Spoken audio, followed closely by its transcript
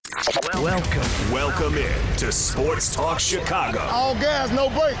Welcome in to Sports Talk Chicago. All gas, no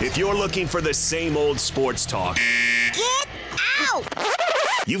brakes. If you're looking for the same old sports talk, get out!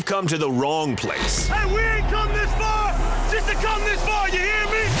 You've come to the wrong place. Hey, we ain't come this far just to come this far, you hear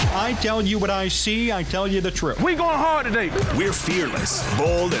me? I tell you what I see, I tell you the truth. We going hard today. We're fearless,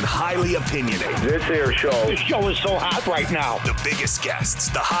 bold, and highly opinionated. This show is so hot right now. The biggest guests,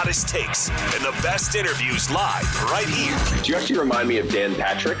 the hottest takes, and the best interviews live right here. You actually remind me of Dan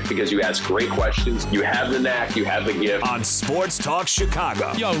Patrick because you ask great questions. You have the knack, you have the gift. On Sports Talk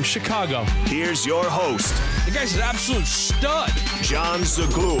Chicago. Yo, Chicago. Here's your host. The guy's an absolute stud. John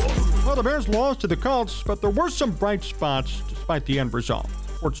Zaglul. Well, the Bears lost to the Colts, but there were some bright spots despite the end result.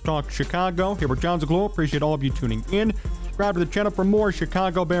 Sports Talk Chicago, here with John Zaglul. Appreciate all of you tuning in. Subscribe to the channel for more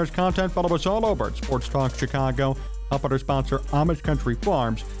Chicago Bears content. Follow us all over at Sports Talk Chicago. Help out our sponsor, Amish Country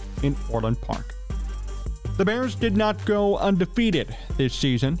Farms in Orland Park. The Bears did not go undefeated this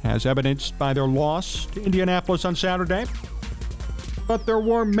season, as evidenced by their loss to Indianapolis on Saturday. But there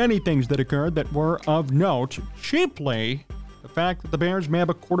were many things that occurred that were of note, chiefly the fact that the Bears may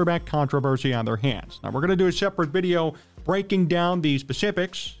have a quarterback controversy on their hands. Now, we're going to do a separate video breaking down the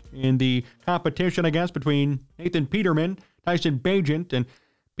specifics in the competition, I guess, between Nathan Peterman, Tyson Bagent, and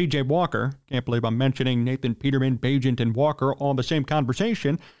P.J. Walker. Can't believe I'm mentioning Nathan Peterman, Bagent, and Walker all in the same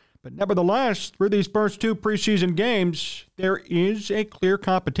conversation. But nevertheless, through these first two preseason games, there is a clear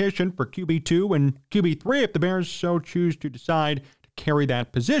competition for QB2 and QB3 if the Bears so choose to decide to carry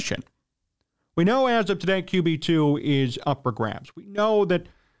that position. We know as of today, QB2 is up for grabs. We know that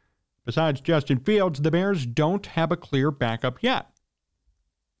besides Justin Fields, the Bears don't have a clear backup yet.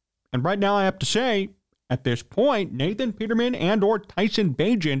 And right now, I have to say, at this point, Nathan Peterman and or Tyson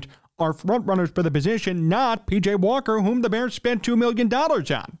Bagent are frontrunners for the position, not P.J. Walker, whom the Bears spent $2 million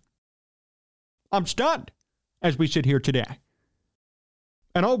on. I'm stunned as we sit here today.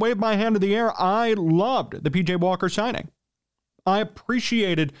 And I'll wave my hand in the air. I loved the P.J. Walker signing. I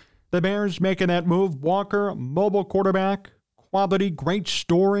appreciated the Bears making that move. Walker, mobile quarterback, quality, great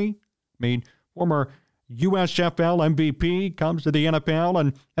story. I mean, former USFL MVP comes to the NFL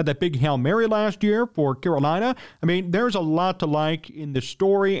and had that big Hail Mary last year for Carolina. I mean, there's a lot to like in the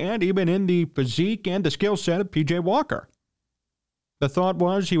story and even in the physique and the skill set of P.J. Walker. The thought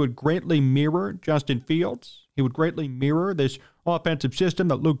was he would greatly mirror Justin Fields. He would greatly mirror this offensive system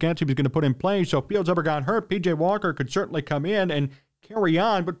that Luke Getsy was going to put in place. So if Fields ever got hurt, P.J. Walker could certainly come in and carry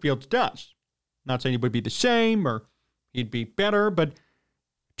on what Fields does. Not saying he would be the same or he'd be better, but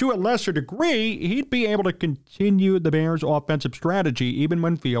to a lesser degree, he'd be able to continue the Bears' offensive strategy even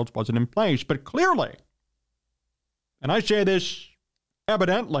when Fields wasn't in place. But clearly, and I say this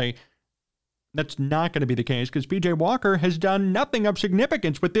evidently, that's not going to be the case because P.J. Walker has done nothing of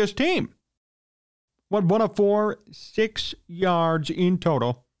significance with this team. Went 1 of 4, 6 yards in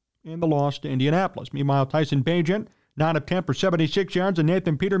total in the loss to Indianapolis. Meanwhile, Tyson Bagent, 9 of 10 for 76 yards, and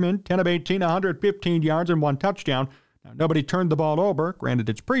Nathan Peterman, 10 of 18, 115 yards and 1 touchdown. Now, nobody turned the ball over. Granted,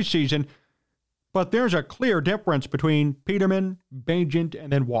 it's preseason, but there's a clear difference between Peterman, Bagent,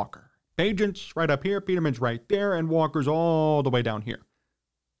 and then Walker. Bagent's right up here, Peterman's right there, and Walker's all the way down here.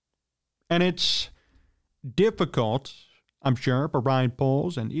 And it's difficult, I'm sure, for Ryan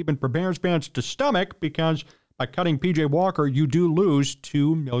Poles and even for Bears fans to stomach because by cutting P.J. Walker, you do lose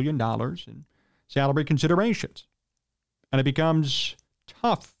 $2 million in salary considerations. And it becomes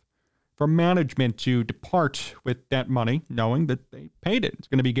tough for management to depart with that money, knowing that they paid it. It's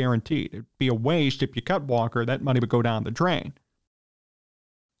going to be guaranteed. It'd be a waste if you cut Walker. That money would go down the drain.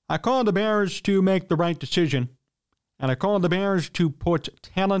 I call the Bears to make the right decision, and I call the Bears to put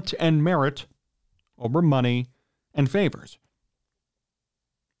talent and merit over money and favors.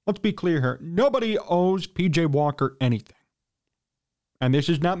 Let's be clear here. Nobody owes P.J. Walker anything. And this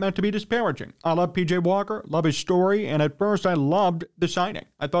is not meant to be disparaging. I love P.J. Walker, love his story, and at first I loved the signing.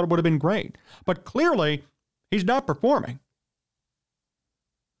 I thought it would have been great. But clearly, he's not performing.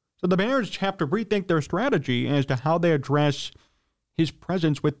 So the Bears have to rethink their strategy as to how they address his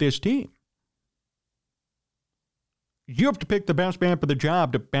presence with this team. You have to pick the best man for the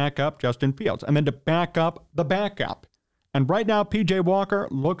job to back up Justin Fields and then to back up the backup. And right now, P.J. Walker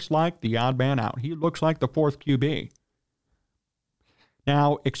looks like the odd man out. He looks like the fourth QB.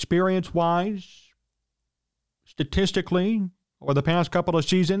 Now, experience-wise, statistically, over the past couple of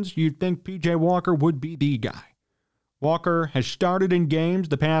seasons, you'd think P.J. Walker would be the guy. Walker has started in games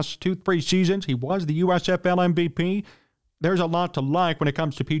the past 2-3 seasons. He was the USFL MVP. There's a lot to like when it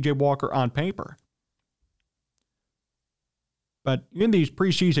comes to P.J. Walker on paper. But in these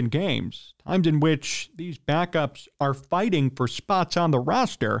preseason games, times in which these backups are fighting for spots on the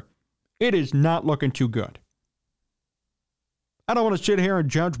roster, it is not looking too good. I don't want to sit here and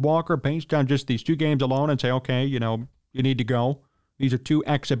judge Walker based on just these 2 games alone and say, okay, you need to go. These are 2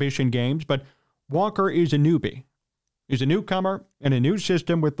 exhibition games, but Walker is a newbie. He's a newcomer in a new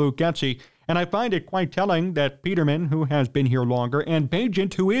system with Luke Getsy, and I find it quite telling that Peterman, who has been here longer, and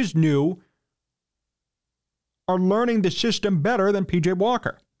Bagent, who is new, are learning the system better than P.J.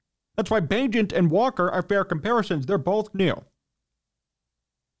 Walker. That's why Bagent and Walker are fair comparisons. They're both new.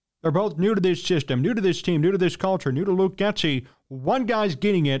 They're both new to this system, new to this team, new to this culture, new to Luke Getsy. One guy's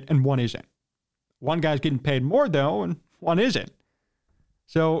getting it and one isn't. One guy's getting paid more, though, and one isn't.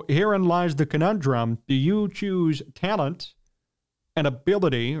 So herein lies the conundrum. Do you choose talent and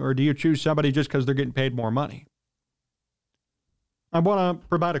ability, or do you choose somebody just because they're getting paid more money? I want to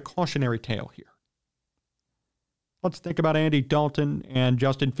provide a cautionary tale here. Let's think about Andy Dalton and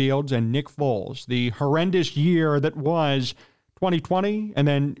Justin Fields and Nick Foles, the horrendous year that was 2020 and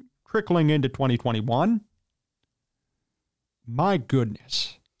then trickling into 2021. My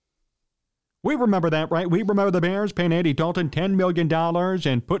goodness. We remember that, right? We remember the Bears paying Andy Dalton $10 million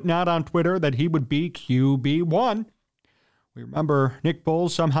and putting out on Twitter that he would be QB1. We remember Nick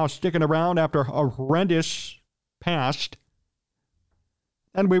Foles somehow sticking around after a horrendous past.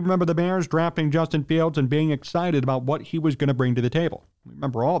 And we remember the Bears drafting Justin Fields and being excited about what he was going to bring to the table. We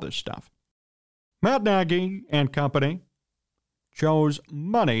remember all this stuff. Matt Nagy and company chose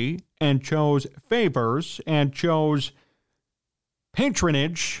money and chose favors and chose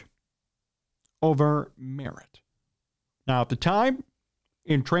patronage over merit. Now, at the time,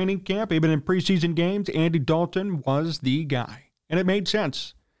 in training camp, even in preseason games, Andy Dalton was the guy, and it made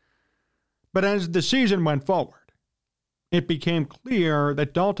sense. But as the season went forward, it became clear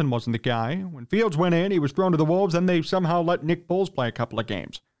that Dalton wasn't the guy. When Fields went in, he was thrown to the Wolves, and they somehow let Nick Foles play a couple of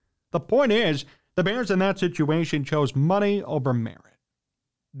games. The point is, the Bears in that situation chose money over merit.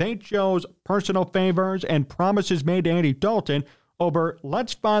 They chose personal favors and promises made to Andy Dalton over,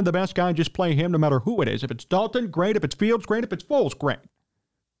 let's find the best guy and just play him no matter who it is. If it's Dalton, great. If it's Fields, great. If it's Foles, great.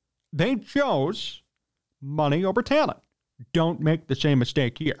 They chose money over talent. Don't make the same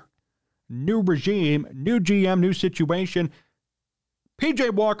mistake here. New regime, new GM, new situation. P.J.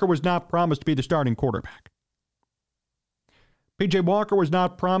 Walker was not promised to be the starting quarterback. P.J. Walker was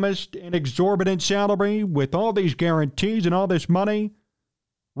not promised an exorbitant salary with all these guarantees and all this money.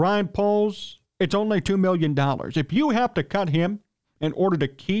 Ryan Poles, it's only $2 million. If you have to cut him in order to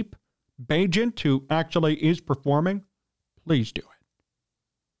keep Bagent, who actually is performing, please do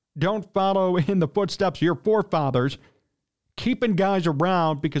it. Don't follow in the footsteps of your forefathers, keeping guys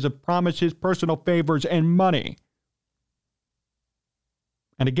around because of promises, personal favors, and money.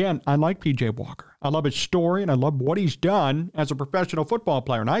 And again, I like P.J. Walker. I love his story, and I love what he's done as a professional football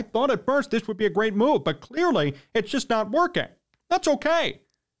player. And I thought at first this would be a great move, but clearly it's just not working. That's okay.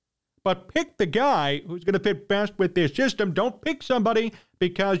 But pick the guy who's going to fit best with this system. Don't pick somebody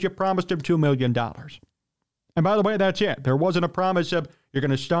because you promised him $2 million. And by the way, that's it. There wasn't a promise of you're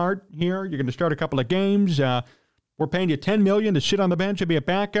going to start here, you're going to start a couple of games, we're paying you $10 million to sit on the bench and be a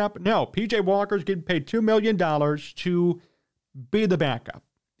backup. No, P.J. Walker's getting paid $2 million to be the backup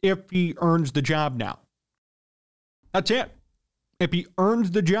if he earns the job now. That's it. If he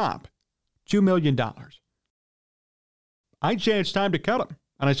earns the job, $2 million. I'd say it's time to cut him.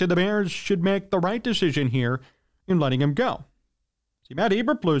 And I said the Bears should make the right decision here in letting him go. See, Matt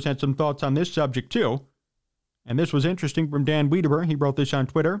Eberflus had some thoughts on this subject too. And this was interesting from Dan Wiedeber. He wrote this on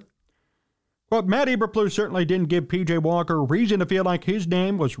Twitter. Quote, Matt Eberflus certainly didn't give P.J. Walker reason to feel like his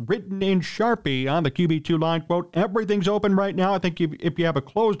name was written in Sharpie on the QB2 line. Quote, everything's open right now. I think if you have a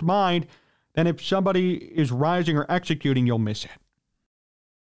closed mind, then if somebody is rising or executing, you'll miss it.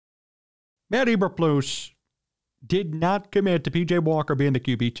 Matt Eberflus did not commit to P.J. Walker being the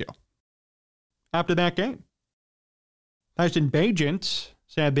QB2 after that game. Tyson Bagent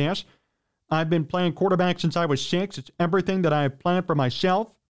said this, I've been playing quarterback since I was 6. It's everything that I have planned for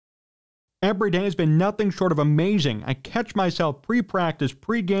myself. Every day has been nothing short of amazing. I catch myself pre-practice,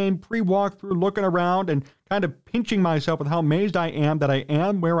 pre-game, pre-walkthrough, looking around and kind of pinching myself with how amazed I am that I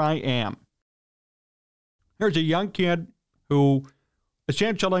am where I am. Here's a young kid who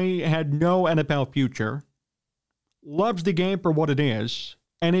essentially had no NFL future, loves the game for what it is,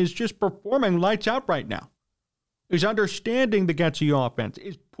 and is just performing lights out right now. Is understanding the Getsy offense,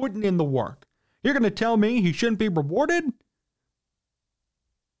 is putting in the work. You're going to tell me he shouldn't be rewarded?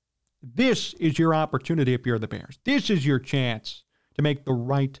 This is your opportunity if you're the Bears. This is your chance to make the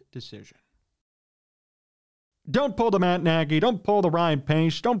right decision. Don't pull the Matt Nagy. Don't pull the Ryan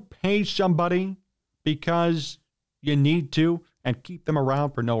Pace. Don't pay somebody because you need to and keep them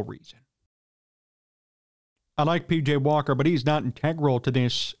around for no reason. I like P.J. Walker, but he's not integral to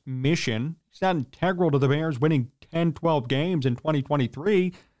this mission. He's not integral to the Bears winning 10, 12 games in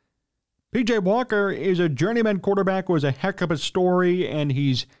 2023. P.J. Walker is a journeyman quarterback who has a heck of a story, and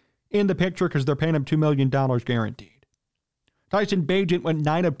he's in the picture because they're paying him $2 million guaranteed. Tyson Bagent went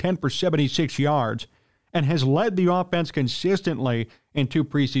 9 of 10 for 76 yards and has led the offense consistently in 2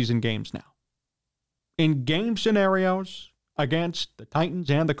 preseason games now. In game scenarios against the Titans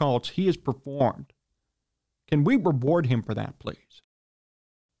and the Colts, he has performed. Can we reward him for that, please?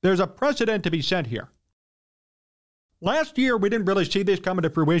 There's a precedent to be set here. Last year, we didn't really see this coming to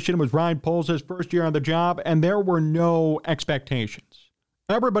fruition. It was Ryan Poles' first year on the job, and there were no expectations.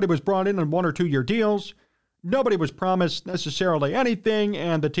 Everybody was brought in on 1 or 2 year deals. Nobody was promised necessarily anything,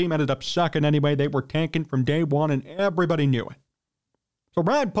 and the team ended up sucking anyway. They were tanking from day one, and everybody knew it. So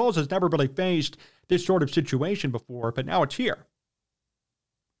Ryan Poles has never really faced this sort of situation before, but now it's here.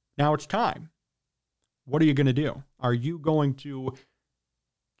 Now it's time. What are you going to do? Are you going to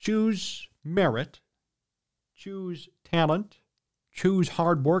choose merit, choose talent, choose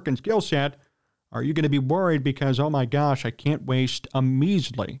hard work and skill set? Are you going to be worried because, oh my gosh, I can't waste a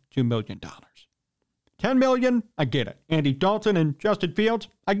measly $2 million? $10 million, I get it. Andy Dalton and Justin Fields,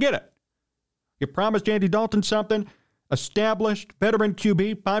 I get it. You promised Andy Dalton something, established, veteran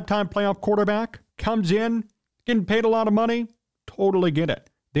QB, 5-time playoff quarterback, comes in, getting paid a lot of money, totally get it.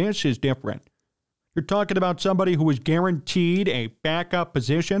 This is different. You're talking about somebody who is guaranteed a backup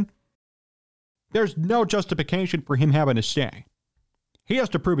position. There's no justification for him having to stay. He has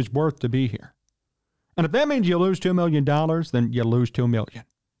to prove his worth to be here. And if that means you lose $2 million, then you lose $2 million.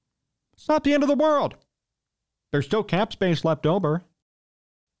 It's not the end of the world. There's still cap space left over.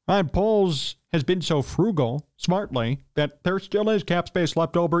 Ryan Poles has been so frugal, smartly, that there still is cap space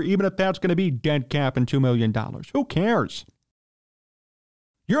left over, even if that's going to be dead cap and $2 million. Who cares?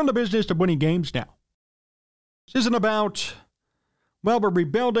 You're in the business of winning games now. This isn't about, well, we're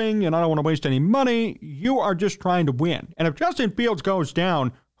rebuilding and I don't want to waste any money. You are just trying to win. And if Justin Fields goes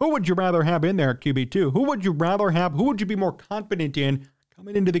down, who would you rather have in there at QB2? Who would you rather have? Who would you be more confident in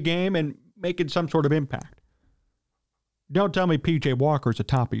coming into the game and making some sort of impact? Don't tell me P.J. Walker's at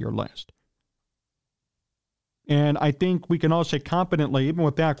the top of your list. And I think we can all say confidently, even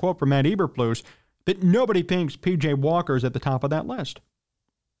with that quote from Matt Eberflus, that nobody thinks P.J. Walker's at the top of that list.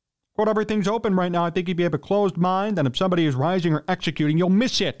 Quote, everything's open right now. I think if you have a closed mind, and if somebody is rising or executing, you'll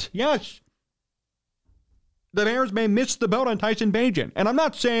miss it. Yes. The Bears may miss the boat on Tyson Bagent. And I'm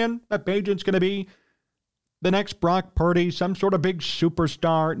not saying that Bagent's going to be the next Brock Purdy, some sort of big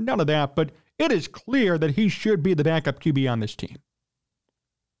superstar. None of that. But it is clear that he should be the backup QB on this team.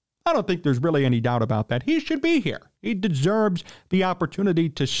 I don't think there's really any doubt about that. He should be here. He deserves the opportunity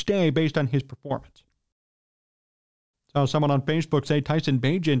to stay based on his performance. So someone on Facebook say Tyson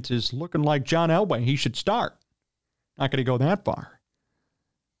Bagent is looking like John Elway. He should start. Not going to go that far.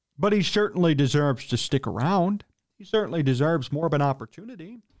 But he certainly deserves to stick around. He certainly deserves more of an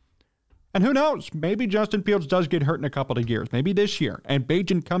opportunity. And who knows? Maybe Justin Fields does get hurt in a couple of years. Maybe this year. And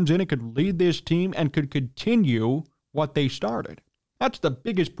Bagent comes in and could lead this team and could continue what they started. That's the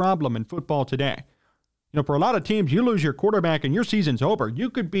biggest problem in football today. You know, for a lot of teams, you lose your quarterback and your season's over. You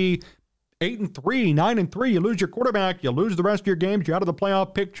could be 8-3, 9-3, you lose your quarterback, you lose the rest of your games, you're out of the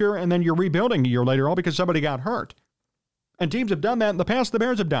playoff picture, and then you're rebuilding a year later, all because somebody got hurt. And teams have done that in the past. The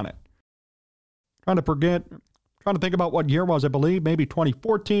Bears have done it. Trying to think about what year was, I believe, maybe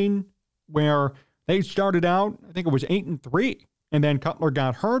 2014, where they started out, I think it was 8-3, and then Cutler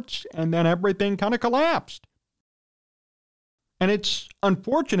got hurt, and then everything kind of collapsed. And it's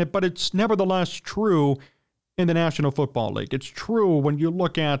unfortunate, but it's nevertheless true in the National Football League. It's true when you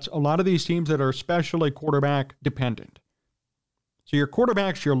look at a lot of these teams that are especially quarterback dependent. So your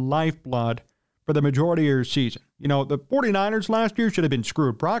quarterback's your lifeblood for the majority of your season. You know, the 49ers last year should have been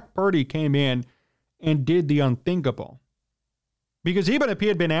screwed. Brock Purdy came in and did the unthinkable. Because even if he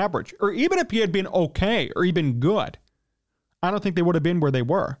had been average, or even if he had been okay, or even good, I don't think they would have been where they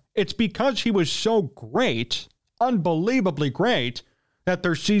were. It's because he was so great, unbelievably great, that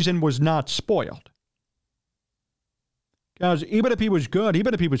their season was not spoiled. Because even if he was good,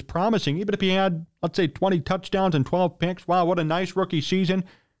 even if he was promising, even if he had, let's say, 20 touchdowns and 12 picks, wow, what a nice rookie season,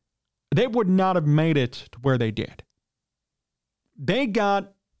 they would not have made it to where they did. They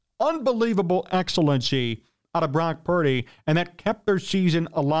got unbelievable excellency out of Brock Purdy, and that kept their season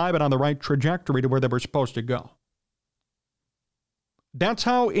alive and on the right trajectory to where they were supposed to go. That's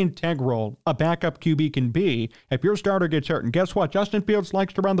how integral a backup QB can be if your starter gets hurt. And guess what? Justin Fields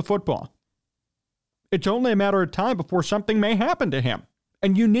likes to run the football. It's only a matter of time before something may happen to him.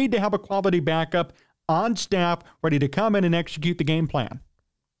 And you need to have a quality backup on staff ready to come in and execute the game plan.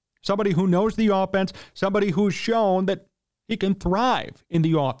 Somebody who knows the offense, somebody who's shown that he can thrive in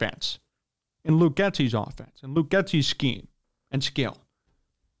the offense, in Luke Getsy's offense, in Luke Getsy's scheme and skill.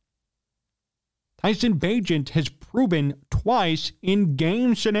 Tyson Bagent has proven twice in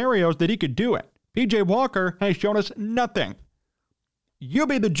game scenarios that he could do it. P.J. Walker has shown us nothing. You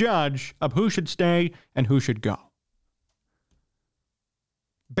be the judge of who should stay and who should go.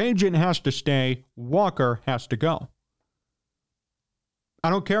 Bagent has to stay. Walker has to go. I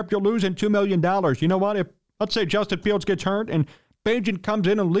don't care if you're losing $2 million. You know what? If, let's say, Justin Fields gets hurt and Bagent comes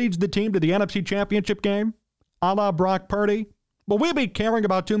in and leads the team to the NFC Championship game, a la Brock Purdy, will we be caring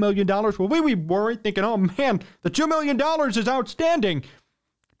about $2 million? Will we be worried, thinking, oh, man, the $2 million is outstanding.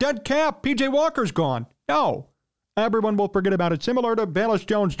 Dead cap, P.J. Walker's gone. No. Everyone will forget about it, similar to Velus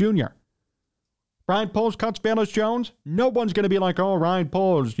Jones Jr. Ryan Poles cuts Velus Jones. No one's going to be like, oh, Ryan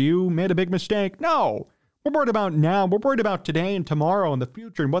Poles, you made a big mistake. No. We're worried about now. We're worried about today and tomorrow and the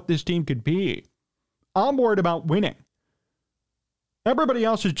future and what this team could be. I'm worried about winning. Everybody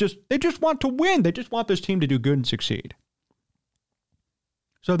else they just want to win. They just want this team to do good and succeed.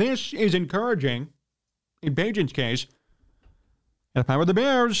 So this is encouraging in Bagent's case. And if I were the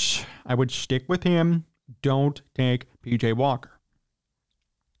Bears, I would stick with him. Don't take P.J. Walker.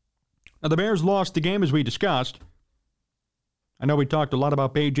 Now, the Bears lost the game as we discussed. I know we talked a lot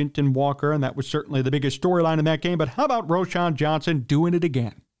about Bagent and Walker, and that was certainly the biggest storyline in that game, but how about Roschon Johnson doing it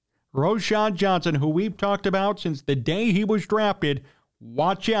again? Roschon Johnson, who we've talked about since the day he was drafted,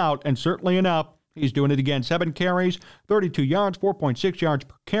 watch out, and certainly enough, he's doing it again. 7 carries, 32 yards, 4.6 yards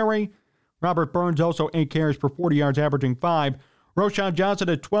per carry. Robert Burns also 8 carries for 40 yards, averaging 5. Roschon Johnson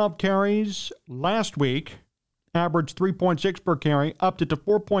had 12 carries last week, averaged 3.6 per carry, upped it to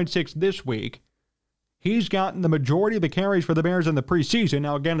 4.6 this week. He's gotten the majority of the carries for the Bears in the preseason.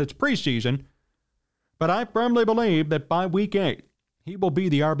 Now, again, it's preseason, but I firmly believe that by week 8, he will be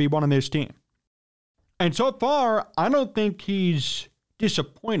the RB1 on this team. And so far, I don't think he's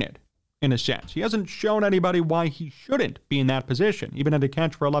disappointed in a sense. He hasn't shown anybody why he shouldn't be in that position, even at a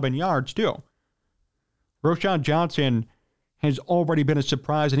catch for 11 yards, too. Roschon Johnson has already been a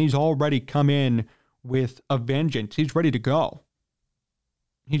surprise, and he's already come in with a vengeance. He's ready to go.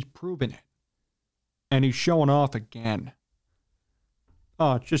 He's proven it. And he's showing off again.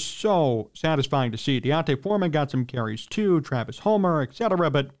 Oh, it's just so satisfying to see. Deontay Foreman got some carries too, Travis Homer,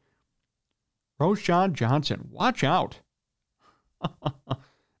 etc. But Roschon Johnson, watch out.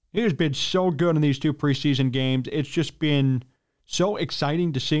 He has been so good in these 2 preseason games. It's just been so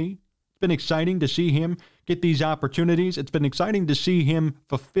exciting to see. It's been exciting to see him get these opportunities. It's been exciting to see him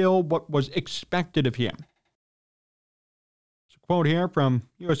fulfill what was expected of him. It's a quote here from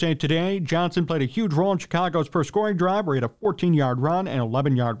USA Today. Johnson played a huge role in Chicago's first scoring drive, where he had a 14-yard run and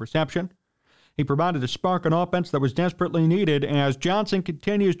 11-yard reception. He provided a spark on offense that was desperately needed. As Johnson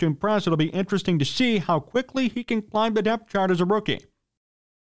continues to impress, it'll be interesting to see how quickly he can climb the depth chart as a rookie. A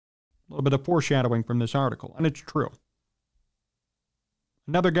little bit of foreshadowing from this article, and it's true.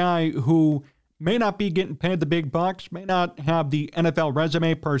 Another guy who may not be getting paid the big bucks, may not have the NFL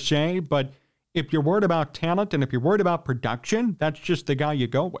resume per se, but if you're worried about talent and if you're worried about production, that's just the guy you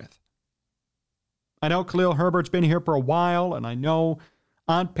go with. I know Khalil Herbert's been here for a while, and I know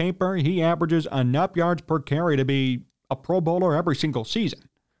on paper he averages enough yards per carry to be a Pro Bowler every single season.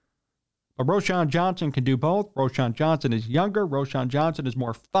 But Roschon Johnson can do both. Roschon Johnson is younger. Roschon Johnson is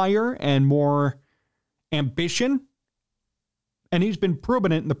more fire and more ambition. And he's been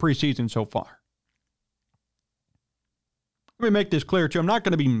proving it in the preseason so far. Let me make this clear, too. I'm not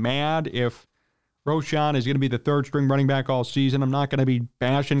going to be mad if Roschon is going to be the 3rd-string running back all season. I'm not going to be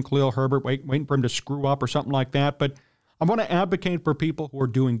bashing Khalil Herbert, waiting for him to screw up or something like that. But I want to advocate for people who are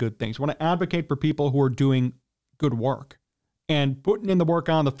doing good things. I want to advocate for people who are doing good work and putting in the work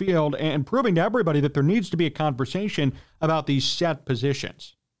on the field and proving to everybody that there needs to be a conversation about these set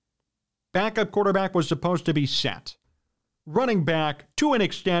positions. Backup quarterback was supposed to be set. Running back, to an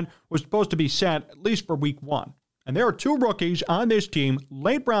extent, was supposed to be set, at least for week 1. And there are 2 rookies on this team,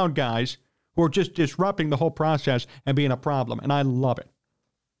 late-round guys, who are just disrupting the whole process and being a problem. And I love it.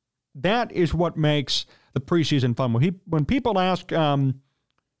 That is what makes the preseason fun. When people ask, why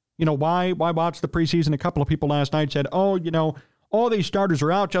watch the preseason? A couple of people last night said, all these starters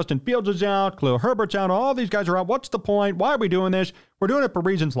are out. Justin Fields is out. Khalil Herbert's out. All these guys are out. What's the point? Why are we doing this? We're doing it for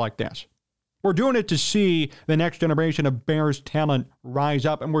reasons like this. We're doing it to see the next generation of Bears talent rise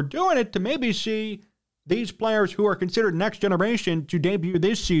up. And we're doing it to maybe see these players who are considered next generation to debut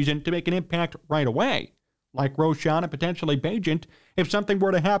this season to make an impact right away, like Roschon and potentially Bagent, if something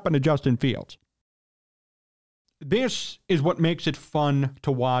were to happen to Justin Fields. This is what makes it fun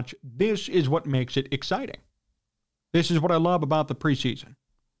to watch. This is what makes it exciting. This is what I love about the preseason.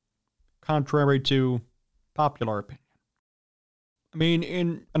 contrary to popular opinion. I mean,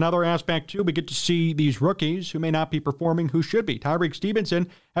 in another aspect, too, we get to see these rookies who may not be performing who should be. Tyreek Stevenson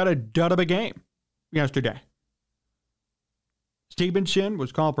had a dud of a game yesterday. Stevenson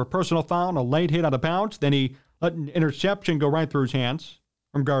was called for a personal foul and a late hit out of bounds. Then he let an interception go right through his hands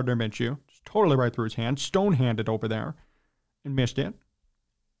from Gardner Minshew. Just totally right through his hands, stone-handed over there, and missed it.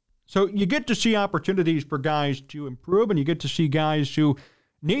 So you get to see opportunities for guys to improve, and you get to see guys who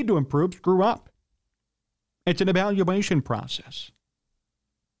need to improve screw up. It's an evaluation process.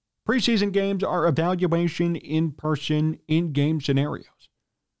 Preseason games are evaluation in person, in-game scenarios.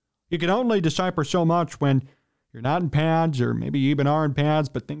 You can only decipher so much when you're not in pads, or maybe you even are in pads,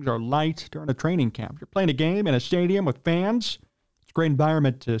 but things are light during a training camp. You're playing a game in a stadium with fans. It's a great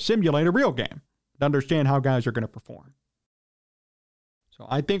environment to simulate a real game, to understand how guys are going to perform. So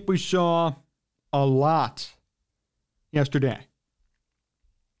I think we saw a lot yesterday.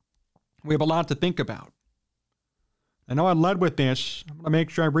 We have a lot to think about. I know I led with this. I'm going to make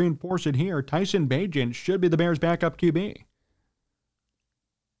sure I reinforce it here. Tyson Bagent should be the Bears' backup QB.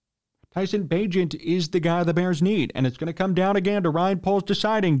 Tyson Bagent is the guy the Bears need, and it's going to come down again to Ryan Poles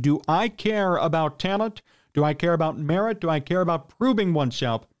deciding, do I care about talent? Do I care about merit? Do I care about proving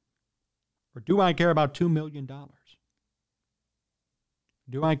oneself? Or do I care about $2 million?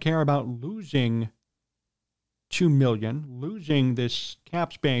 Do I care about losing $2 million, losing this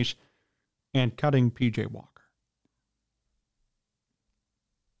cap space, and cutting P.J. Walker?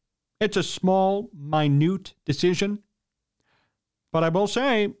 It's a small, minute decision, but I will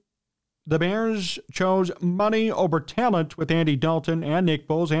say the Bears chose money over talent with Andy Dalton and Nick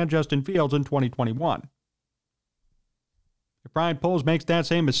Foles and Justin Fields in 2021. If Ryan Poles makes that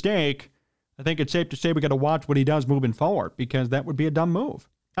same mistake, I think it's safe to say we got to watch what he does moving forward, because that would be a dumb move.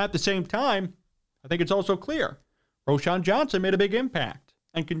 At the same time, I think it's also clear Roschon Johnson made a big impact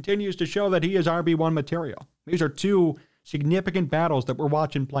and continues to show that he is RB1 material. These are two significant battles that we're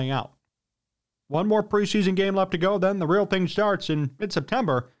watching play out. One more preseason game left to go, then the real thing starts in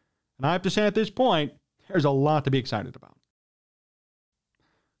mid-September. And I have to say at this point, there's a lot to be excited about.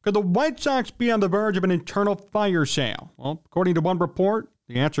 Could the White Sox be on the verge of an internal fire sale? Well, according to one report,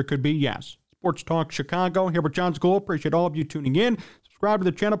 the answer could be yes. Sports Talk Chicago, here with John School. Appreciate all of you tuning in. Subscribe to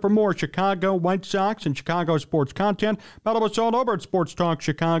the channel for more Chicago White Sox and Chicago sports content. Follow us all over at Sports Talk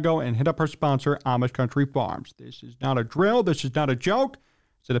Chicago and hit up our sponsor, Amish Country Farms. This is not a drill. This is not a joke.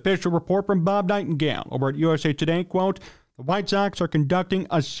 It's an official report from Bob Nightingale over at USA Today. Quote, the White Sox are conducting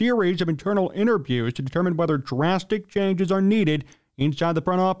a series of internal interviews to determine whether drastic changes are needed inside the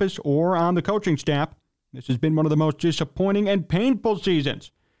front office or on the coaching staff. This has been one of the most disappointing and painful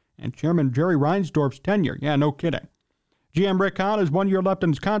seasons in Chairman Jerry Reinsdorf's tenure. Yeah, no kidding. GM Rick Hahn has 1 year left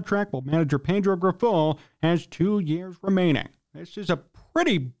in his contract, while manager Pedro Grifol has 2 years remaining. This is a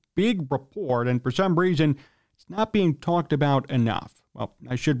pretty big report, and for some reason, it's not being talked about enough. Well,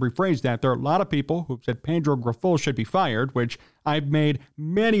 I should rephrase that. There are a lot of people who've said Pedro Grifol should be fired, which I've made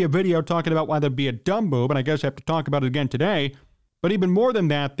many a video talking about why that'd be a dumb move, and I guess I have to talk about it again today. But even more than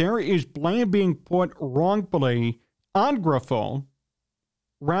that, there is blame being put wrongfully on Grifol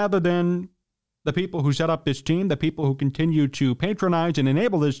rather than the people who set up this team, the people who continue to patronize and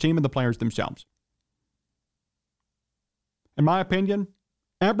enable this team, and the players themselves. In my opinion,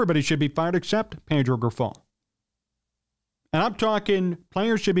 everybody should be fired except Pedro Grifol. And I'm talking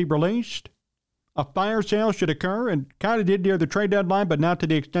players should be released, a fire sale should occur, and kind of did near the trade deadline, but not to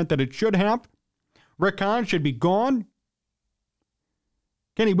the extent that it should have. Rick Hahn should be gone.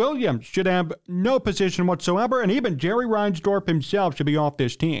 Kenny Williams should have no position whatsoever, and even Jerry Reinsdorf himself should be off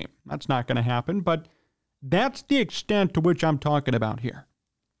this team. That's not going to happen, but that's the extent to which I'm talking about here.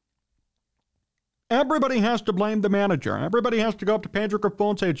 Everybody has to blame the manager. Everybody has to go up to Pedro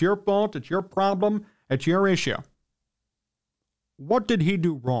Grifol and say, it's your fault, it's your problem, it's your issue. What did he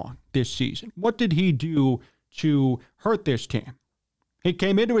do wrong this season? What did he do to hurt this team? He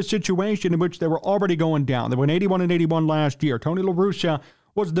came into a situation in which they were already going down. They went 81-81 last year. Tony La Russa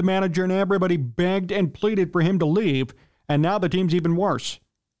was the manager, and everybody begged and pleaded for him to leave, and now the team's even worse.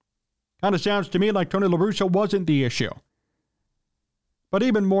 Kind of sounds to me like Tony La Russa wasn't the issue. But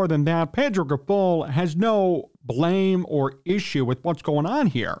even more than that, Pedro Grifol has no blame or issue with what's going on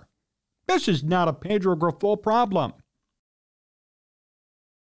here. This is not a Pedro Grifol problem.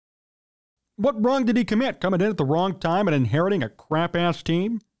 What wrong did he commit? Coming in at the wrong time and inheriting a crap-ass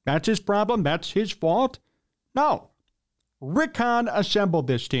team? That's his problem? That's his fault? No. Rick Hahn assembled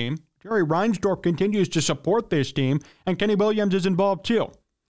this team. Jerry Reinsdorf continues to support this team, and Kenny Williams is involved too.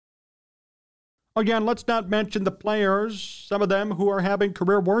 Again, let's not mention the players, some of them who are having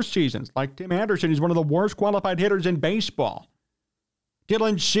career worst seasons, like Tim Anderson. He's one of the worst qualified hitters in baseball.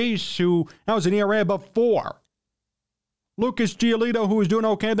 Dylan Cease, who now has an ERA above 4. Lucas Giolito, who was doing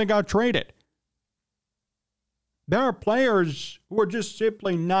okay, then got traded. There are players who are just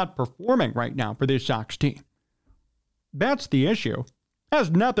simply not performing right now for this Sox team. That's the issue. It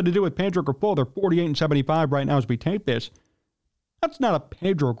has nothing to do with Pedro Grifol. They're 48-75 right now as we tape this. That's not a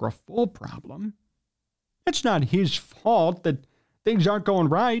Pedro Grifol problem. It's not his fault that things aren't going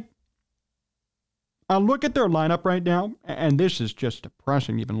right. I look at their lineup right now, and this is just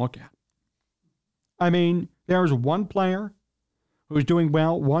depressing to even look at. I mean, there's one player who's doing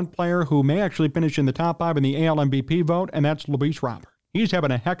well, one player who may actually finish in the top 5 in the AL MVP vote, and that's Luis Robert. He's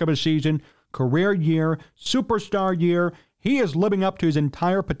having a heck of a season, career year, superstar year. He is living up to his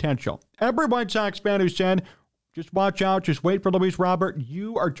entire potential. Every White Sox fan who said, just watch out, just wait for Luis Robert,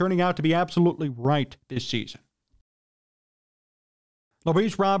 you are turning out to be absolutely right this season.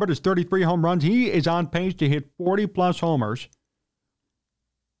 Luis Robert is 33 home runs. He is on pace to hit 40-plus homers,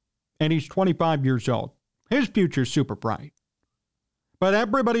 and he's 25 years old. His future's super bright. But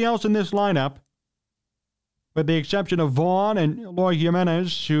everybody else in this lineup, with the exception of Vaughn and Eloy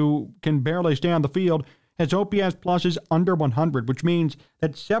Jimenez, who can barely stay on the field, has OPS pluses under 100, which means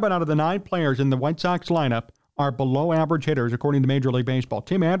that 7 out of the 9 players in the White Sox lineup are below average hitters, according to Major League Baseball.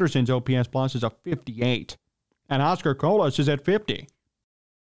 Tim Anderson's OPS plus is a 58, and Oscar Colas is at 50.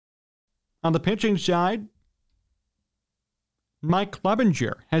 On the pitching side, Mike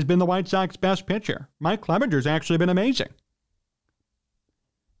Clevinger has been the White Sox best pitcher. Mike Clevinger's actually been amazing,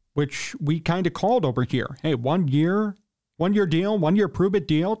 which we kind of called over here. Hey, 1 year deal, 1 year prove-it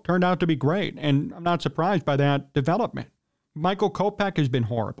deal turned out to be great, and I'm not surprised by that development. Michael Kopech has been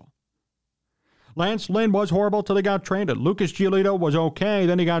horrible. Lance Lynn was horrible till he got traded. Lucas Giolito was okay,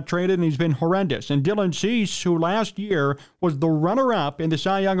 then he got traded, and he's been horrendous. And Dylan Cease, who last year was the runner-up in the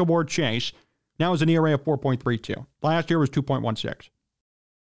Cy Young Award chase, now has an ERA of 4.32. Last year was 2.16. I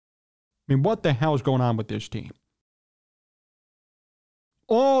mean, what the hell is going on with this team?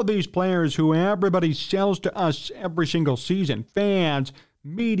 All these players who everybody sells to us every single season, fans,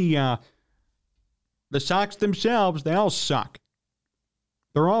 media, the Sox themselves, they all suck.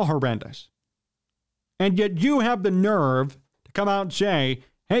 They're all horrendous. And yet you have the nerve to come out and say,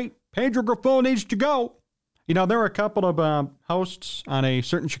 hey, Pedro Grifol needs to go. You know, there are a couple of hosts on a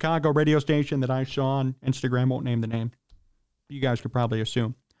certain Chicago radio station that I saw on Instagram, won't name the name. You guys could probably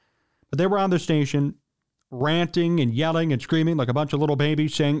assume. But they were on the station ranting and yelling and screaming like a bunch of little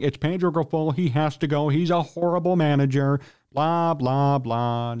babies, saying, it's Pedro Grifol, he has to go, he's a horrible manager, blah, blah,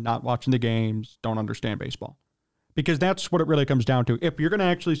 blah, not watching the games, don't understand baseball. Because that's what it really comes down to. If you're going to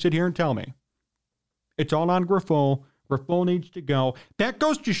actually sit here and tell me it's all on Grifol, Grifol needs to go, that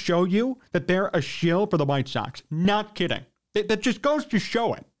goes to show you that they're a shill for the White Sox. Not kidding. That just goes to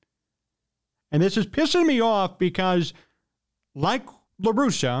show it. And this is pissing me off because, like La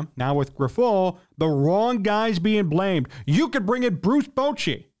Russa, now with Grifol, the wrong guy's being blamed. You could bring in Bruce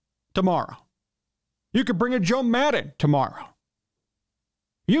Bochy tomorrow. You could bring in Joe Maddon tomorrow.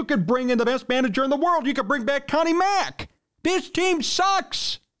 You could bring in the best manager in the world. You could bring back Connie Mack. This team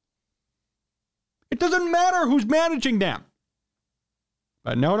sucks. It doesn't matter who's managing them.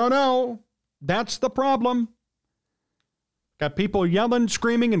 But no. That's the problem. Got people yelling,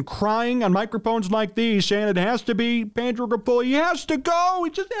 screaming, and crying on microphones like these, saying it has to be Pedro Grifol. He has to go. He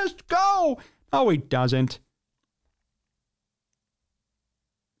just has to go. No, he doesn't.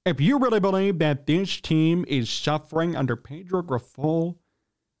 If you really believe that this team is suffering under Pedro Grifol,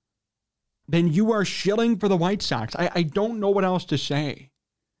 then you are shilling for the White Sox. I don't know what else to say.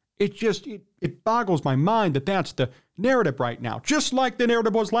 It boggles my mind that that's the narrative right now. Just like the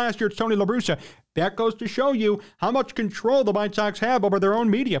narrative was last year, it's Tony La Russa. That goes to show you how much control the White Sox have over their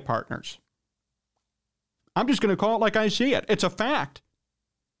own media partners. I'm just going to call it like I see it. It's a fact.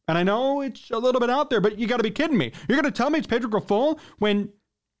 And I know it's a little bit out there, but you got to be kidding me. You're going to tell me it's Pedro Grifol when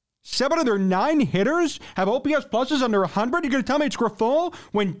 7 of their 9 hitters have OPS pluses under 100? You're going to tell me it's Grifol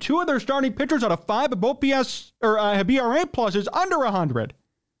when 2 of their starting pitchers out of 5 have OPS or have ERA pluses under 100?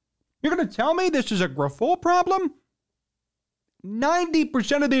 You're going to tell me this is a Grifol problem?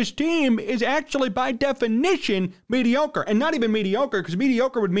 90% of this team is actually, by definition, mediocre. And not even mediocre, because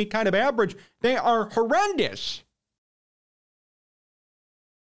mediocre would mean kind of average. They are horrendous.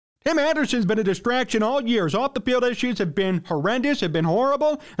 Tim Anderson's been a distraction all year. His off-the-field issues have been horrendous, have been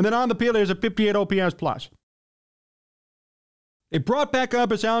horrible, and then on the field he has a 58 OPS plus. They brought back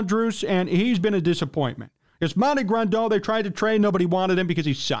Elvis Andrus, and he's been a disappointment. It's Monty Grandal. They tried to trade. Nobody wanted him because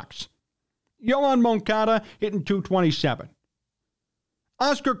he sucks. Yohan Moncada hitting .227.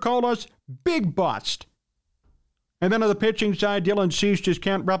 Oscar Colas, big bust. And then on the pitching side, Dylan Cease just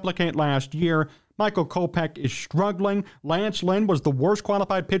can't replicate last year. Michael Kopech is struggling. Lance Lynn was the worst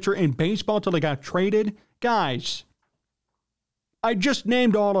qualified pitcher in baseball until he got traded. Guys, I just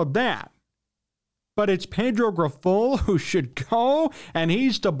named all of that. But it's Pedro Grifol who should go, and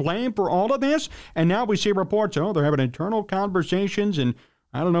he's to blame for all of this. And now we see reports, they're having internal conversations, and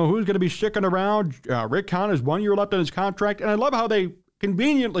I don't know who's going to be sticking around. Rick Hahn has 1 year left on his contract. And I love how they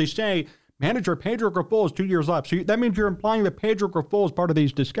conveniently say manager Pedro Grifol has 2 years left. So that means you're implying that Pedro Grifol is part of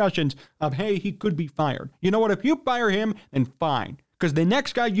these discussions of, hey, he could be fired. You know what? If you fire him, then fine. Because the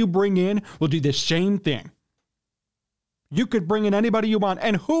next guy you bring in will do the same thing. You could bring in anybody you want.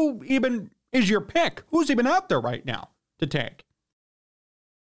 And who even is your pick? Who's even out there right now to take?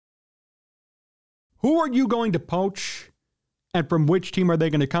 Who are you going to poach? And from which team are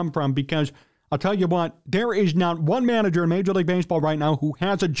they going to come from? Because I'll tell you what, there is not one manager in Major League Baseball right now who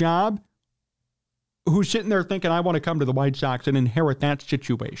has a job who's sitting there thinking, I want to come to the White Sox and inherit that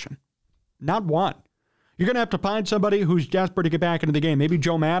situation. Not one. You're going to have to find somebody who's desperate to get back into the game. Maybe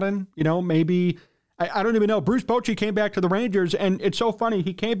Joe Madden, maybe, I don't even know. Bruce Bochy came back to the Rangers, and it's so funny.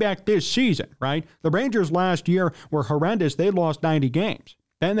 He came back this season, right? The Rangers last year were horrendous. They lost 90 games.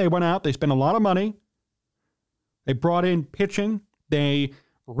 Then they went out. They spent a lot of money. They brought in pitching. They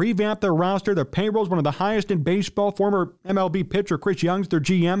revamped their roster. Their payroll is one of the highest in baseball. Former MLB pitcher Chris Young's their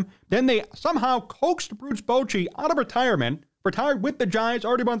GM. Then they somehow coaxed Bruce Bochy out of retirement, retired with the Giants,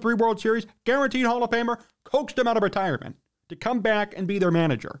 already won 3 World Series, guaranteed Hall of Famer, coaxed him out of retirement to come back and be their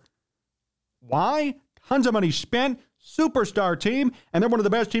manager. Why? Tons of money spent, superstar team, and they're one of the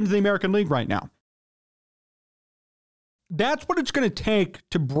best teams in the American League right now. That's what it's going to take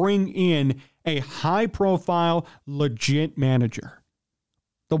to bring in a high-profile, legit manager.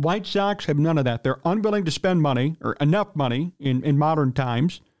 The White Sox have none of that. They're unwilling to spend money, or enough money in modern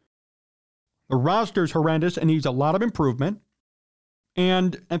times. The roster's horrendous and needs a lot of improvement.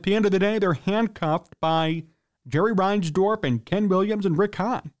 And at the end of the day, they're handcuffed by Jerry Reinsdorf and Ken Williams and Rick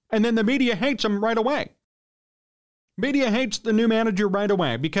Hahn. And then the media hates them right away. Media hates the new manager right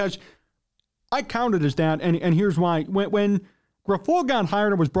away because I counted as that, and here's why. When Grifol got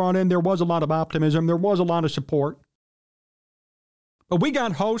hired and was brought in, there was a lot of optimism. There was a lot of support. But we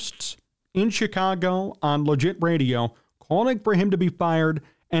got hosts in Chicago on legit radio calling for him to be fired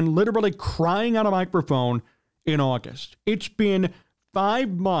and literally crying on a microphone in August. It's been 5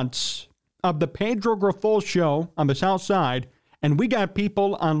 months of the Pedro Grifol show on the South Side, and we got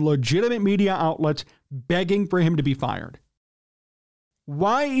people on legitimate media outlets begging for him to be fired.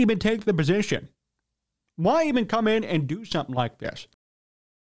 Why even take the position? Why even come in and do something like this?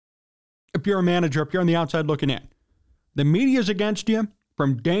 If you're a manager, if you're on the outside looking in, the media's against you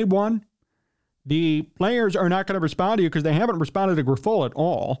from day one. The players are not going to respond to you because they haven't responded to Grifol at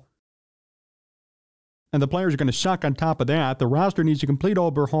all. And the players are going to suck on top of that. The roster needs a complete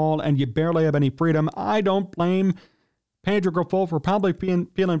overhaul, and you barely have any freedom. I don't blame Pedro Grifol for probably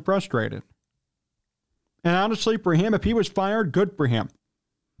feeling frustrated. And honestly, for him, if he was fired, good for him.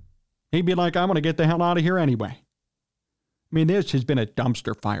 He'd be like, I want to get the hell out of here anyway. I mean, this has been a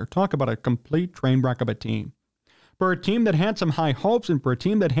dumpster fire. Talk about a complete train wreck of a team. For a team that had some high hopes and for a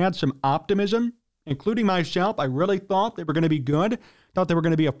team that had some optimism, including myself, I really thought they were going to be good. Thought they were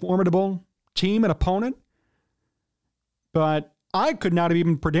going to be a formidable team and opponent. But I could not have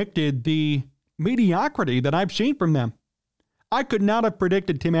even predicted the mediocrity that I've seen from them. I could not have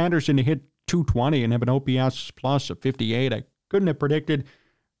predicted Tim Anderson to hit 220 and have an OPS plus of 58. I couldn't have predicted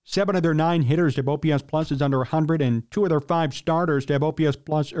 7 of their 9 hitters to have OPS pluses under 100 and 2 of their 5 starters to have OPS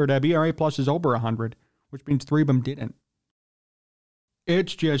plus or to have ERA pluses over 100, which means 3 of them didn't.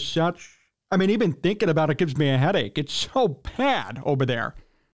 It's just such, even thinking about it gives me a headache. It's so bad over there.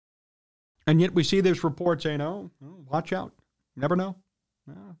 And yet we see this report saying, oh, watch out. You never know.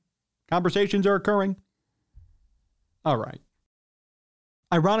 Conversations are occurring. All right.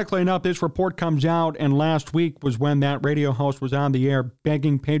 Ironically enough, this report comes out, and last week was when that radio host was on the air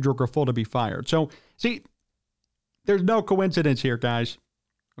begging Pedro Grifol to be fired. So, see, there's no coincidence here, guys.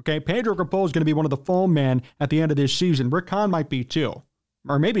 Okay, Pedro Grifol is going to be one of the phone men at the end of this season. Rick Hahn might be too.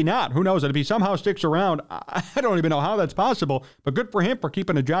 Or maybe not. Who knows? And if he somehow sticks around, I don't even know how that's possible, but good for him for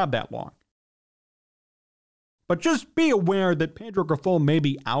keeping a job that long. But just be aware that Pedro Grifol may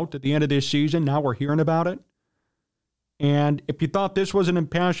be out at the end of this season. Now we're hearing about it. And if you thought this was an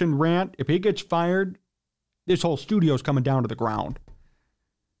impassioned rant, if he gets fired, this whole studio's coming down to the ground.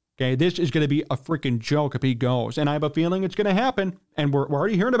 Okay, this is going to be a freaking joke if he goes. And I have a feeling it's going to happen. And we're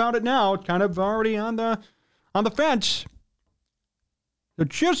already hearing about it now. It's kind of already on the fence. So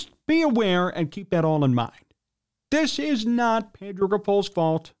just be aware and keep that all in mind. This is not Pedro Grifol's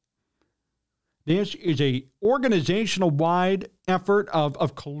fault. This is a organizational-wide effort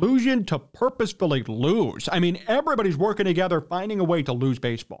of collusion to purposefully lose. I mean, everybody's working together, finding a way to lose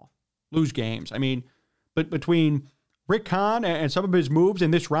baseball, lose games. I mean, but between Rick Hahn and some of his moves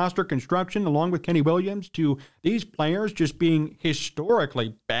in this roster construction, along with Kenny Williams, to these players just being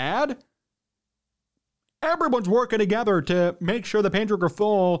historically bad, everyone's working together to make sure the Pedro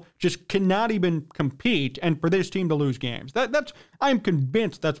Grifol just cannot even compete and for this team to lose games. I'm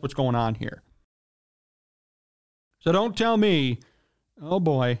convinced that's what's going on here. So don't tell me, oh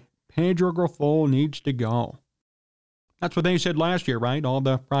boy, Pedro Grifol needs to go. That's what they said last year, right? All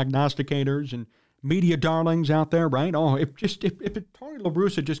the prognosticators and media darlings out there, right? Oh, if Tony La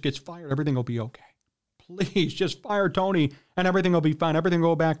Russa just gets fired, everything will be okay. Please, just fire Tony and everything will be fine. Everything will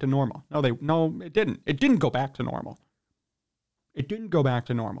go back to normal. No, it didn't. It didn't go back to normal. It didn't go back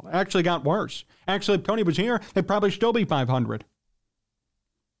to normal. It actually got worse. Actually, if Tony was here, they'd probably still be 500.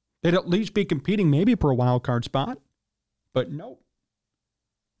 They'd at least be competing maybe for a wild card spot. But no,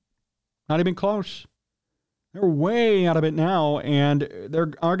 not even close. They're way out of it now, and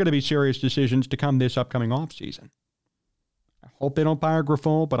there are going to be serious decisions to come this upcoming offseason. I hope they don't fire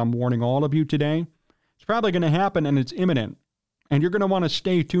Grifol, but I'm warning all of you today. It's probably going to happen, and it's imminent. And you're going to want to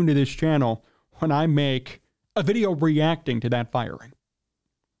stay tuned to this channel when I make a video reacting to that firing.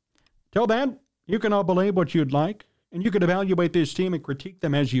 Till then, you can all believe what you'd like, and you can evaluate this team and critique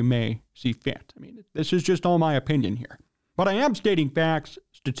them as you may see fit. I mean, this is just all my opinion here. But I am stating facts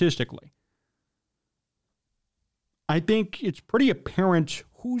statistically. I think it's pretty apparent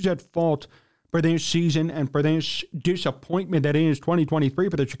who's at fault for this season and for this disappointment that is 2023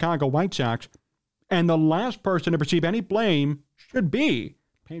 for the Chicago White Sox. And the last person to receive any blame should be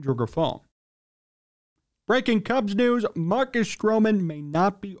Pedro Grifol. Breaking Cubs news, Marcus Stroman may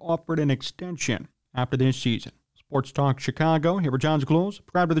not be offered an extension after this season. Sports Talk Chicago, here with John Zaghloul.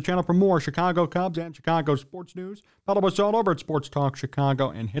 Subscribe to the channel for more Chicago Cubs and Chicago sports news. Follow us all over at Sports Talk Chicago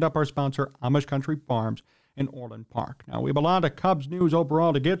and hit up our sponsor, Amish Country Farms in Orland Park. Now, we have a lot of Cubs news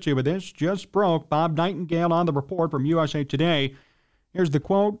overall to get to, but this just broke. Bob Nightingale on the report from USA Today. Here's the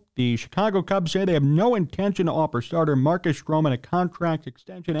quote. The Chicago Cubs say they have no intention to offer starter Marcus Stroman a contract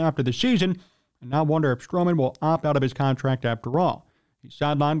extension after the season, and now wonder if Stroman will opt out of his contract after all. He's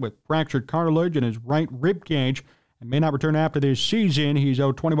sidelined with fractured cartilage in his right rib cage and may not return after this season. He's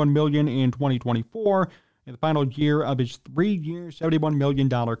owed $21 million in 2024 in the final year of his 3-year, $71 million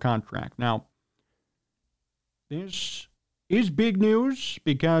contract. Now, this is big news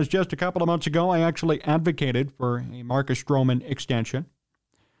because just a couple of months ago, I actually advocated for a Marcus Stroman extension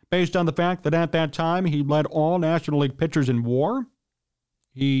based on the fact that at that time, he led all National League pitchers in WAR.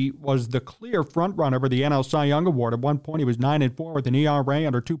 He was the clear frontrunner for the NL Cy Young Award. At one point, he was 9-4 with an ERA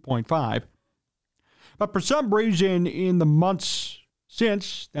under 2.5. But for some reason, in the months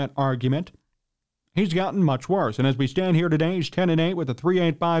since that argument, he's gotten much worse. And as we stand here today, he's 10-8 with a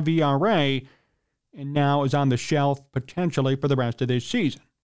 3.85 ERA, and now is on the shelf potentially for the rest of this season.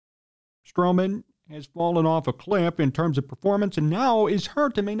 Stroman has fallen off a cliff in terms of performance and now is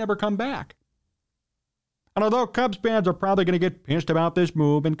hurt and may never come back. And although Cubs fans are probably going to get pissed about this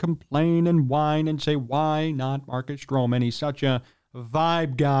move and complain and whine and say, why not Marcus Stroman? He's such a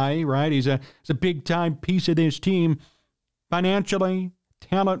vibe guy, right? He's a big-time piece of this team. Financially,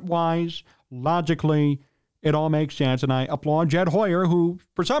 talent-wise, logically, it all makes sense, and I applaud Jed Hoyer, who,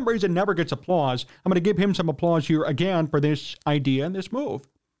 for some reason, never gets applause. I'm going to give him some applause here again for this idea and this move.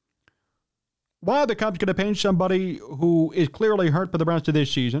 Why are the Cubs going to pay somebody who is clearly hurt for the rest of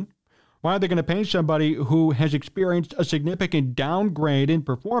this season? Why are they going to pay somebody who has experienced a significant downgrade in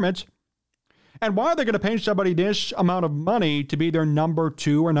performance? And why are they going to pay somebody this amount of money to be their number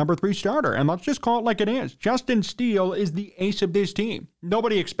 2 or number 3 starter? And let's just call it like it is. Justin Steele is the ace of this team.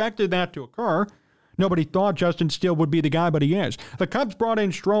 Nobody expected that to occur. Nobody thought Justin Steele would be the guy, but he is. The Cubs brought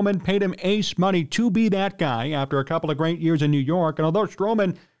in Stroman, paid him ace money to be that guy after a couple of great years in New York. And although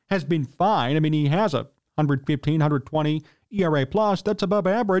Stroman has been fine, I mean, he has a 115, 120 ERA plus, that's above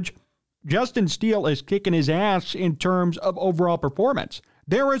average. Justin Steele is kicking his ass in terms of overall performance.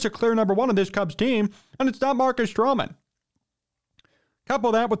 There is a clear number 1 on this Cubs team, and it's not Marcus Stroman.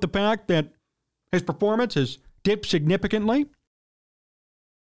 Couple that with the fact that his performance has dipped significantly,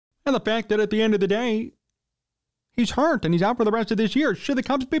 and the fact that at the end of the day, he's hurt and he's out for the rest of this year. Should the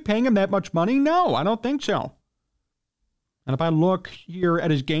Cubs be paying him that much money? No, I don't think so. And if I look here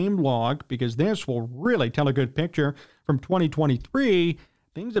at his game log, because this will really tell a good picture from 2023,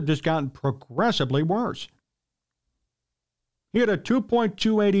 things have just gotten progressively worse. He had a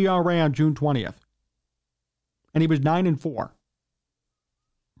 2.28 ERA on June 20th, and he was 9-4.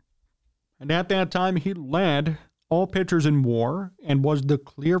 And at that time, he led all pitchers in WAR and was the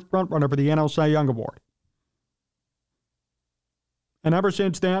clear frontrunner for the NL Cy Young Award. And ever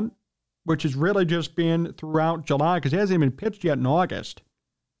since then, which has really just been throughout July, because he hasn't even pitched yet in August,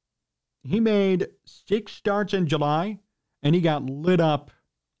 he made 6 starts in July, and he got lit up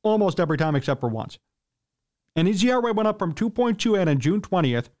almost every time except for once. And his ERA went up from 2.28 on June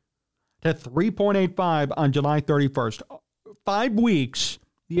 20th to 3.85 on July 31st. 5 weeks,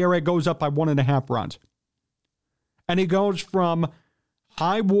 the ERA goes up by 1.5 runs. And he goes from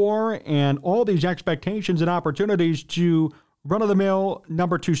high WAR and all these expectations and opportunities to run-of-the-mill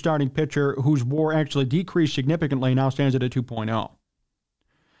number 2 starting pitcher whose WAR actually decreased significantly, now stands at a 2.0.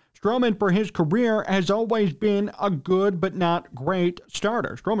 Stroman, for his career, has always been a good but not great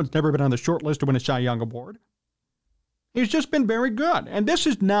starter. Stroman's never been on the short list to win a Cy Young Award. He's just been very good. And this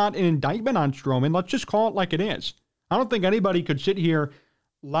is not an indictment on Stroman. Let's just call it like it is. I don't think anybody could sit here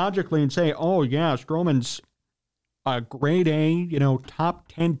logically and say, oh, yeah, Stroman's a grade A, top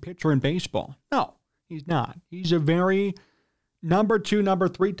 10 pitcher in baseball. No, he's not. He's a very number 2, number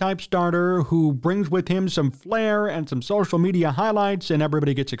 3 type starter who brings with him some flair and some social media highlights, and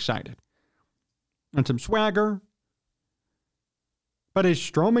everybody gets excited. And some swagger. But is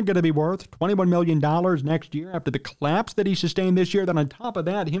Stroman going to be worth $21 million next year after the collapse that he sustained this year? Then on top of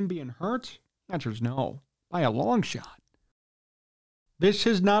that, him being hurt? The answer is no, by a long shot. This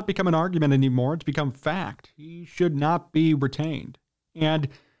has not become an argument anymore. It's become fact. He should not be retained. And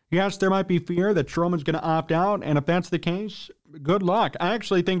yes, there might be fear that Stroman's going to opt out, and if that's the case, good luck. I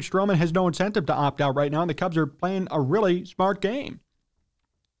actually think Stroman has no incentive to opt out right now, and the Cubs are playing a really smart game.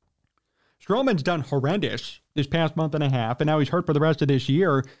 Stroman's done horrendous this past month and a half, and now he's hurt for the rest of this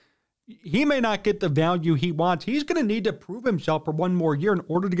year. He may not get the value he wants. He's going to need to prove himself for one more year in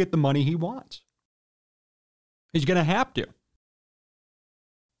order to get the money he wants. He's going to have to.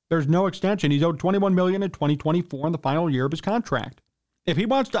 There's no extension. He's owed $21 million in 2024 in the final year of his contract. If he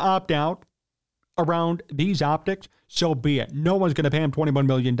wants to opt out around these optics, so be it. No one's going to pay him $21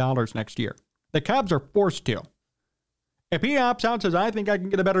 million next year. The Cubs are forced to. If he opts out and says, I think I can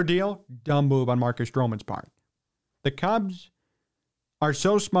get a better deal, dumb move on Marcus Stroman's part. The Cubs are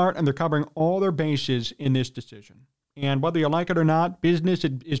so smart, and they're covering all their bases in this decision. And whether you like it or not, business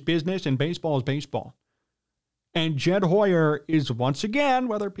is business, and baseball is baseball. And Jed Hoyer is once again,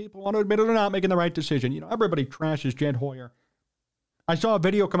 whether people want to admit it or not, making the right decision. Everybody trashes Jed Hoyer. I saw a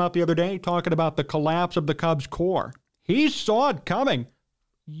video come out the other day talking about the collapse of the Cubs core. He saw it coming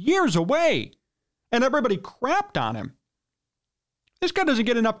years away, and everybody crapped on him. This guy doesn't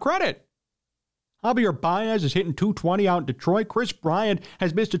get enough credit. Javier Baez is hitting .220 out in Detroit. Chris Bryant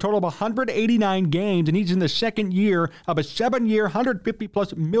has missed a total of 189 games, and he's in the second year of a 7-year,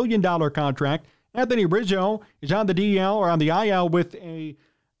 $150+ million contract. Anthony Rizzo is on the DL or on the IL with a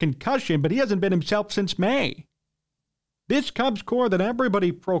concussion, but he hasn't been himself since May. This Cubs core that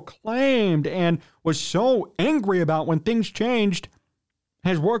everybody proclaimed and was so angry about when things changed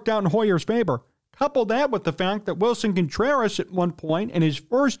has worked out in Hoyer's favor. Couple that with the fact that Wilson Contreras at one point in his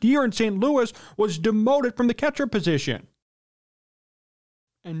first year in St. Louis was demoted from the catcher position.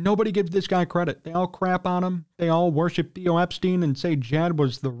 And nobody gives this guy credit. They all crap on him. They all worship Theo Epstein and say Jed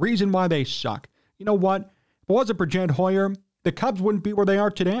was the reason why they suck. You know what? If it wasn't for Jed Hoyer, the Cubs wouldn't be where they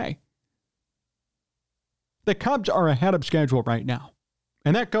are today. The Cubs are ahead of schedule right now.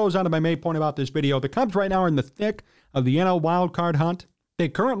 And that goes on to my main point about this video. The Cubs right now are in the thick of the NL wildcard hunt. They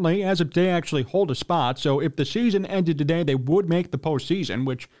currently, as of today, actually hold a spot. So if the season ended today, they would make the postseason,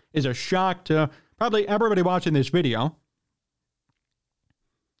 which is a shock to probably everybody watching this video.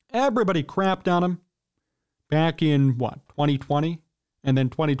 Everybody crapped on them back in, 2020? And then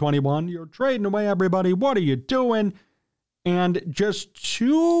 2021, you're trading away everybody. What are you doing? And just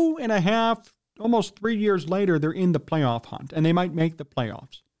 2.5, almost 3 years later, they're in the playoff hunt, and they might make the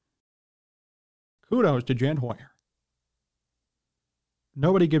playoffs. Kudos to Jed Hoyer.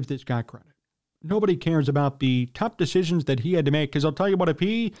 Nobody gives this guy credit. Nobody cares about the tough decisions that he had to make, because I'll tell you what, if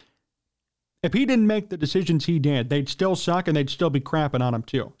he didn't make the decisions he did, they'd still suck and they'd still be crapping on him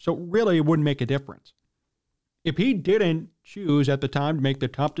too. So really, it wouldn't make a difference. If he didn't choose at the time to make the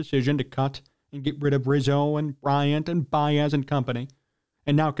tough decision to cut and get rid of Rizzo and Bryant and Baez and company,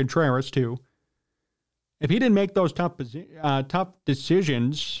 and now Contreras too, if he didn't make those tough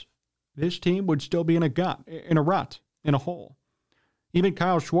decisions, this team would still be in a rut, in a hole. Even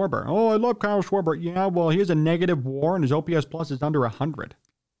Kyle Schwarber. Oh, I love Kyle Schwarber. Yeah, well, he has a negative WAR and his OPS plus is under 100.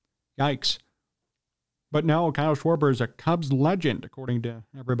 Yikes. But no, Kyle Schwarber is a Cubs legend, according to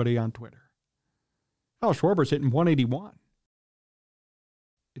everybody on Twitter. Kyle Schwarber's hitting 181.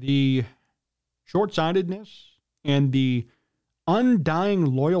 The short-sightedness and the undying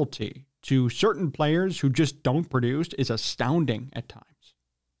loyalty to certain players who just don't produce is astounding at times.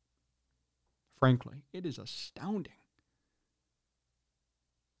 Frankly, it is astounding.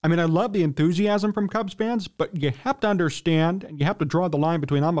 I mean, I love the enthusiasm from Cubs fans, but you have to understand and you have to draw the line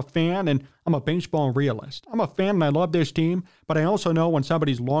between I'm a fan and I'm a baseball realist. I'm a fan and I love this team, but I also know when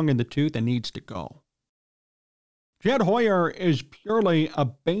somebody's long in the tooth and needs to go. Jed Hoyer is purely a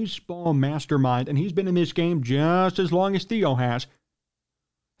baseball mastermind, and he's been in this game just as long as Theo has.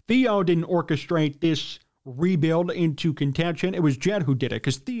 Theo didn't orchestrate this rebuild into contention. It was Jed who did it,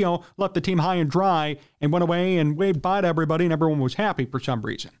 because Theo left the team high and dry and went away and waved bye to everybody, and everyone was happy for some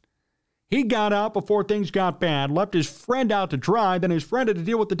reason. He got out before things got bad, left his friend out to dry, then his friend had to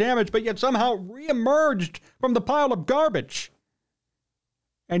deal with the damage, but yet somehow reemerged from the pile of garbage.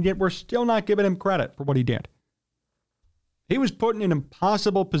 And yet we're still not giving him credit for what he did. He was put in an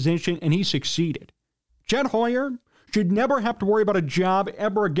impossible position, and he succeeded. Jed Hoyer should never have to worry about a job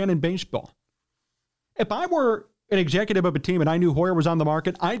ever again in baseball. If I were an executive of a team and I knew Hoyer was on the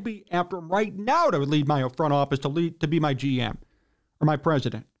market, I'd be after him right now to lead my front office, to be my GM or my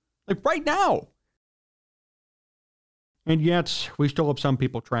president. Like right now. And yet, we still have some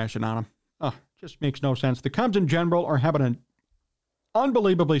people trashing on him. Just makes no sense. The Cubs in general are having an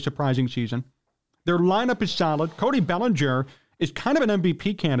unbelievably surprising season. Their lineup is solid. Cody Bellinger is kind of an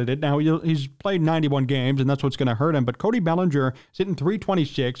MVP candidate. Now, he's played 91 games, and that's what's going to hurt him. But Cody Bellinger is hitting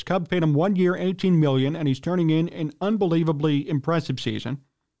 .326. Cubs paid him 1 year, $18 million, and he's turning in an unbelievably impressive season.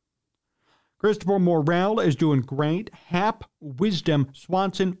 Christopher Morel is doing great. Happ, Wisdom,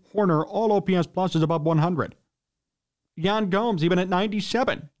 Swanson, Horner, all OPS plus is above 100. Yan Gomes even at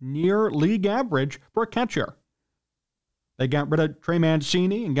 97, near league average for a catcher. They got rid of Trey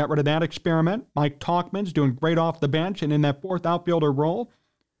Mancini and got rid of that experiment. Mike Tauchman's doing great off the bench and in that fourth outfielder role.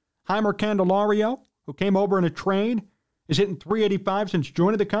 Heimer Candelario, who came over in a trade, is hitting .385 since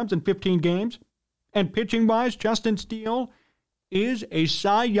joining the Cubs in 15 games. And pitching-wise, Justin Steele is a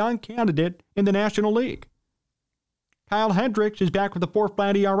Cy Young candidate in the National League. Kyle Hendricks is back with a 4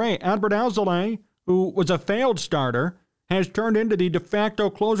 flat ERA. Albert Alzolay, who was a failed starter, has turned into the de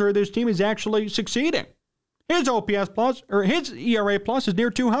facto closer of this team, is actually succeeding. His OPS plus, or his ERA plus, is near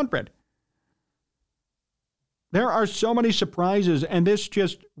 200. There are so many surprises, and this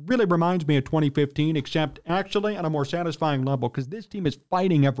just really reminds me of 2015, except actually on a more satisfying level, because this team is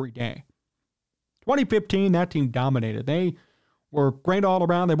fighting every day. 2015, that team dominated. They were great all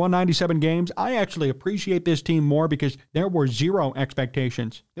around. They won 97 games. I actually appreciate this team more because there were zero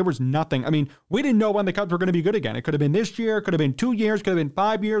expectations. There was nothing. I mean, we didn't know when the Cubs were going to be good again. It could have been this year, could have been 2 years, could have been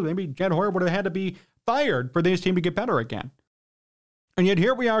 5 years. Maybe Jed Hoyer would have had to be fired for this team to get better again. And yet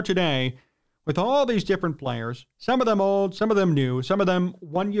here we are today with all these different players, some of them old, some of them new, some of them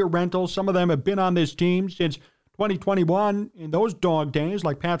 1 year rentals, some of them have been on this team since 2021 in those dog days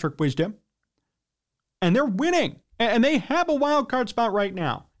like Patrick Wisdom. And they're winning. And they have a wild card spot right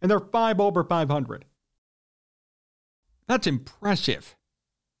now. And they're 5 over 500. That's impressive.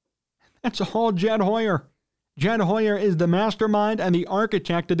 That's all Jed Hoyer. Jed Hoyer is the mastermind and the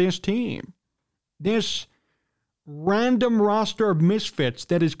architect of this team. This random roster of misfits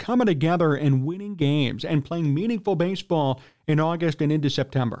that is coming together and winning games and playing meaningful baseball in August and into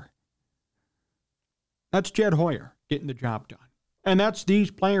September. That's Jed Hoyer getting the job done. And that's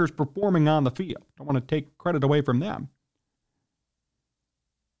these players performing on the field. Don't want to take credit away from them.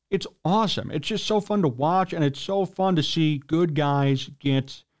 It's awesome. It's just so fun to watch, and it's so fun to see good guys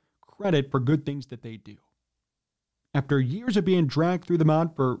get credit for good things that they do. After years of being dragged through the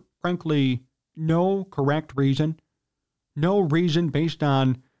mud for, frankly, no correct reason, no reason based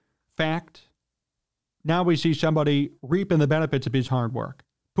on fact, now we see somebody reaping the benefits of his hard work,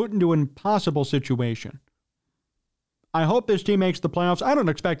 put into an impossible situation. I hope this team makes the playoffs. I don't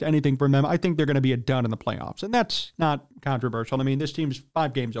expect anything from them. I think they're going to be a dud in the playoffs, and that's not controversial. I mean, this team's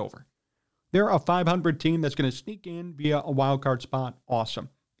 5 games over. They're a 500 team that's going to sneak in via a wild card spot. Awesome.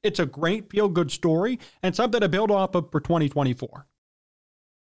 It's a great feel-good story and something to build off of for 2024.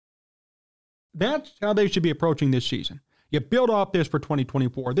 That's how they should be approaching this season. You build off this for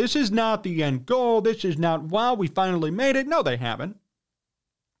 2024. This is not the end goal. This is not, wow, we finally made it. No, they haven't.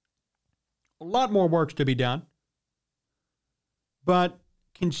 A lot more work's to be done. But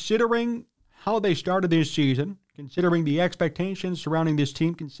considering how they started this season, considering the expectations surrounding this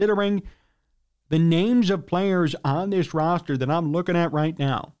team, considering the names of players on this roster that I'm looking at right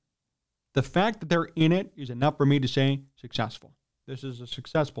now, the fact that they're in it is enough for me to say successful. This is a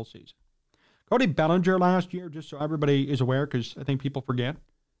successful season. Cody Bellinger last year, just so everybody is aware, because I think people forget,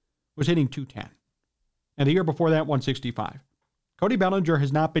 was hitting .210. And the year before that, 165. Cody Bellinger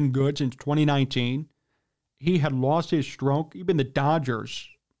has not been good since 2019. He had lost his stroke. Even the Dodgers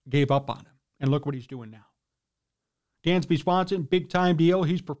gave up on him. And look what he's doing now. Dansby Swanson, big-time deal.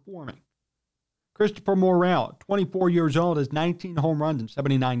 He's performing. Christopher Morel, 24 years old, has 19 home runs in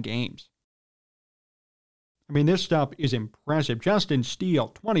 79 games. I mean, this stuff is impressive. Justin Steele,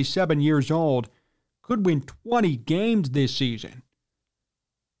 27 years old, could win 20 games this season.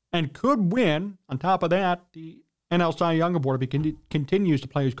 And could win, on top of that, the NL Cy Young Award if he continues to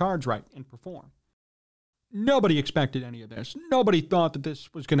play his cards right and perform. Nobody expected any of this. Nobody thought that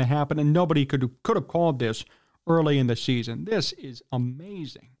this was going to happen, and nobody could have called this early in the season. This is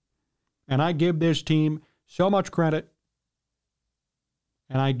amazing. And I give this team so much credit,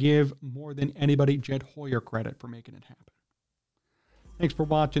 and I give more than anybody Jed Hoyer credit for making it happen. Thanks for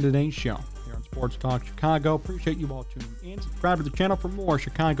watching today's show here on Sports Talk Chicago. Appreciate you all tuning in. Subscribe to the channel for more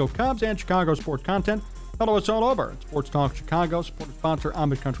Chicago Cubs and Chicago sports content. Follow us all over at Sports Talk Chicago. Support our sponsor,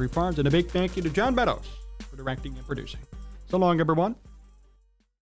 Amish Country Farms. And a big thank you to John Meadows for directing and producing. So long, everyone.